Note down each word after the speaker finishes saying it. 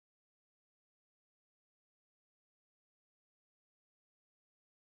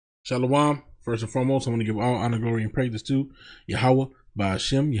Shalom. First and foremost, I want to give all honor, glory, and praises to Yahweh,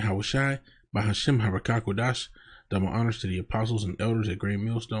 Ba'ashem, Yahweh Shai, Bahashem, Harakah Kodash. Double honors to the apostles and elders at Great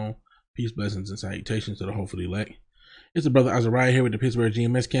Millstone. Peace, blessings, and salutations to the hopefully elect. It's the brother Azariah here with the Pittsburgh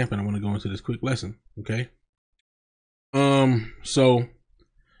GMS camp, and I want to go into this quick lesson. Okay. So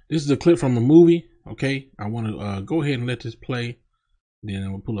this is a clip from a movie. Okay. I want to go ahead and let this play. Then I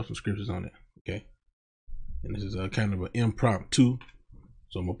will pull up some scriptures on it. Okay. And this is a kind of an impromptu.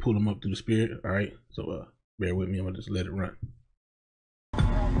 So I'm going to pull them up through the spirit. All right. So bear with me. I'm going to just let it run.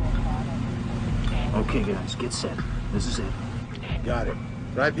 Okay, guys, get set. This is it. Got it.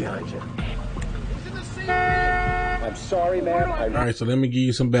 Right behind you. I'm sorry, man. All right. So let me give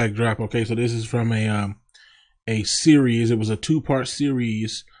you some backdrop. Okay. So this is from a series. It was a 2-part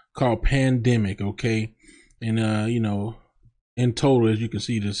series called Pandemic. Okay. And, you know, in total, as you can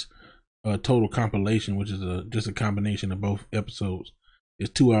see, this total compilation, which is just a combination of both episodes, is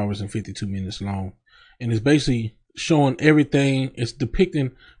 2 hours and 52 minutes long. And it's basically showing everything. It's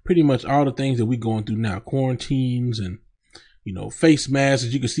depicting pretty much all the things that we're going through now. Quarantines and, you know, face masks.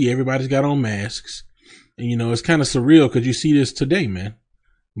 As you can see, everybody's got on masks. And, you know, it's kind of surreal because you see this today, man.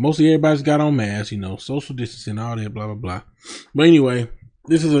 Mostly everybody's got on masks, you know, social distancing, all that, blah, blah, blah. But anyway,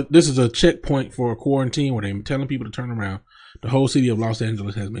 this is a checkpoint for a quarantine where they're telling people to turn around. The whole city of Los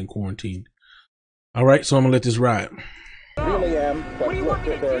Angeles has been quarantined. All right, so I'm going to let this ride. Really am, but look,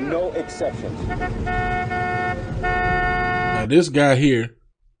 there are no exceptions. Now, this guy here,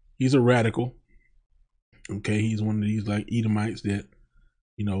 he's a radical. Okay, he's one of these like Edomites that,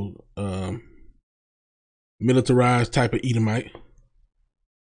 you know, militarized type of Edomite.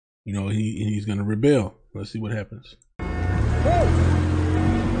 You know, he's going to rebel. Let's see what happens. Hey!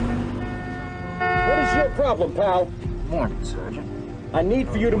 What is your problem, pal? Morning, Sergeant. I need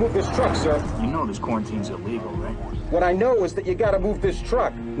for you to move this truck, sir. You know this quarantine's illegal, right? What I know is that you gotta move this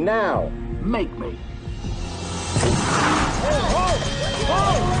truck, now. Make me.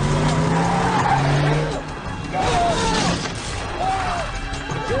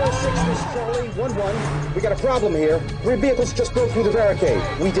 Zero 06, this is Charlie, 1-1. We got a problem here. 3 vehicles just broke through the barricade.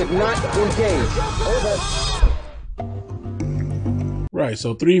 We did not engage. Over. Right,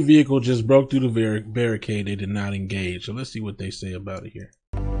 so 3 vehicles just broke through the barricade. They did not engage. So let's see what they say about it here.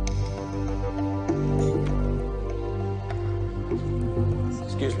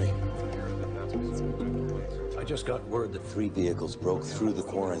 Excuse me. I just got word that 3 vehicles broke through the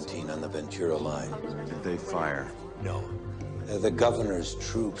quarantine on the Ventura line. Did they fire? No. They're the governor's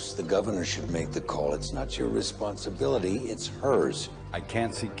troops. The governor should make the call. It's not your responsibility, it's hers. I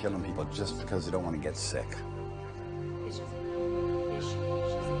can't see killing people just because they don't want to get sick.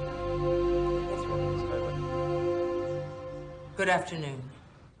 Good afternoon.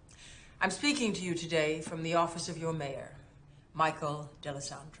 I'm speaking to you today from the office of your mayor, Michael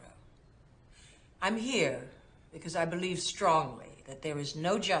D'Alessandro. I'm here because I believe strongly that there is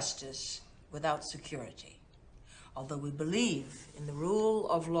no justice without security. Although we believe in the rule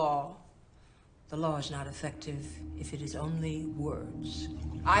of law, the law is not effective if it is only words.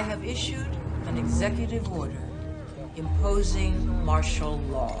 I have issued an executive order imposing martial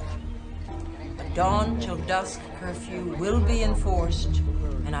law. A dawn till dusk curfew will be enforced,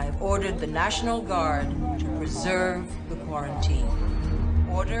 and I have ordered the National Guard to preserve the quarantine.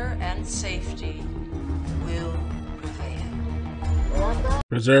 Order and safety will prevail.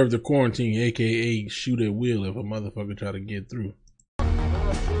 Preserve the quarantine, aka shoot at will if a motherfucker try to get through.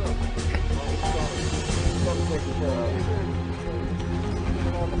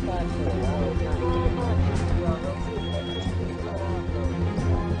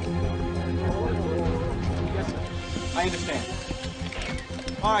 I understand.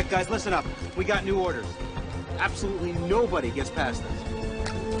 All right, guys, listen up. We got new orders. Absolutely nobody gets past us.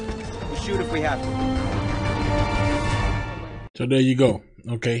 We shoot if we have to. So there you go.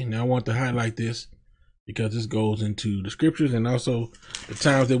 Okay, now I want to highlight this because this goes into the scriptures and also the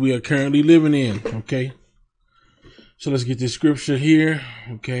times that we are currently living in. Okay, so let's get this scripture here.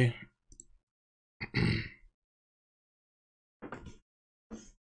 Okay.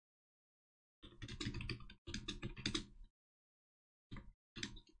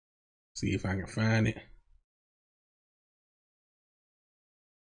 See if I can find it.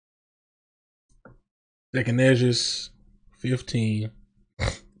 Second Ezra 15.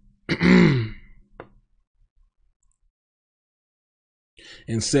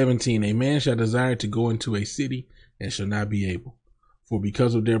 And 17. A man shall desire to go into a city and shall not be able. For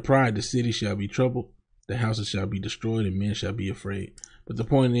because of their pride, the city shall be troubled, the houses shall be destroyed, and men shall be afraid. But the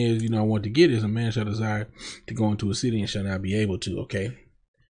point is, you know, I want to get is a man shall desire to go into a city and shall not be able to. Okay.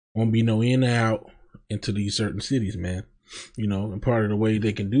 Won't be no in and out into these certain cities, man. You know, and part of the way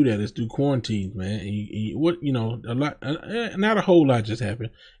they can do that is through quarantines, man. What, you know, a lot, not a whole lot just happened.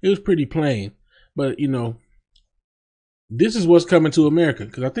 It was pretty plain, but you know, this is what's coming to America.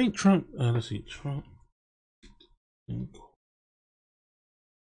 Because I think Trump, let's see, Trump.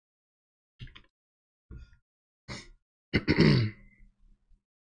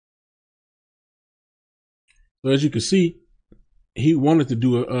 So as you can see, he wanted to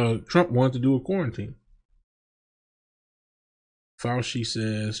do Trump wanted to do a quarantine. Fauci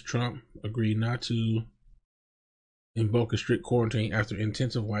says Trump agreed not to invoke a strict quarantine after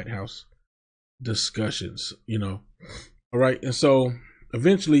intensive White House discussions, you know. All right. And so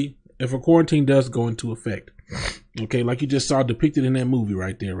eventually, if a quarantine does go into effect, okay, like you just saw depicted in that movie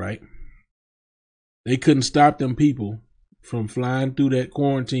right there, right? They couldn't stop them people from flying through that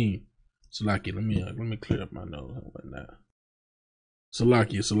quarantine. Salakia, let me clear up my nose and whatnot.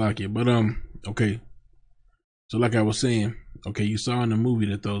 Salakia. But okay. So like I was saying, okay, you saw in the movie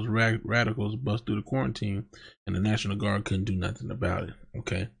that those radicals bust through the quarantine and the National Guard couldn't do nothing about it,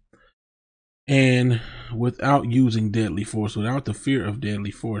 okay? And without using deadly force, without the fear of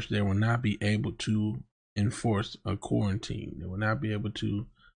deadly force, they will not be able to enforce a quarantine. They will not be able to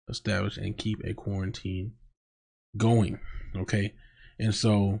establish and keep a quarantine going, okay? And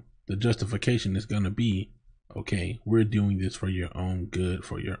so the justification is going to be, okay, we're doing this for your own good,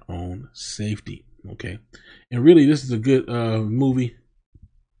 for your own safety. Okay, and really, this is a good movie,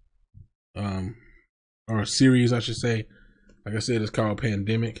 or a series, I should say. Like I said, it's called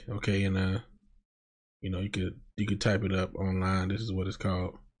Pandemic. Okay, and you know, you could type it up online. This is what it's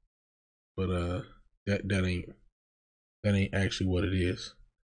called, but that ain't actually what it is.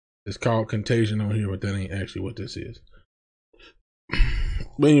 It's called Contagion on here, but that ain't actually what this is.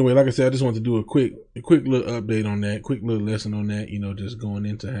 But anyway, like I said, I just wanted to do a quick little update on that, quick little lesson on that. You know, just going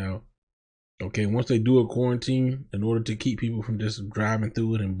into how. Okay, once they do a quarantine, in order to keep people from just driving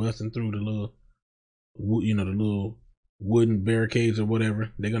through it and busting through the little, you know, the little wooden barricades or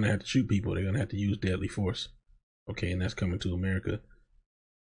whatever, they're going to have to shoot people. They're going to have to use deadly force. Okay, and that's coming to America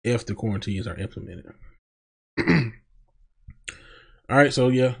if the quarantines are implemented. All right, so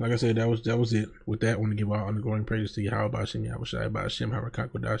yeah, like I said, that was it. With that, I want to give all undergoing praises to Yahweh B'Shem, Yahweh Shai B'Shem,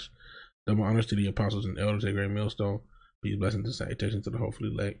 Harakat double honors to the apostles and elders at Great Millstone. Peace, blessings, and salutations to the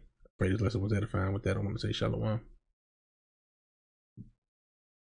hopefully elect. Pray this lesson was edifying. With that, I want to say shalom.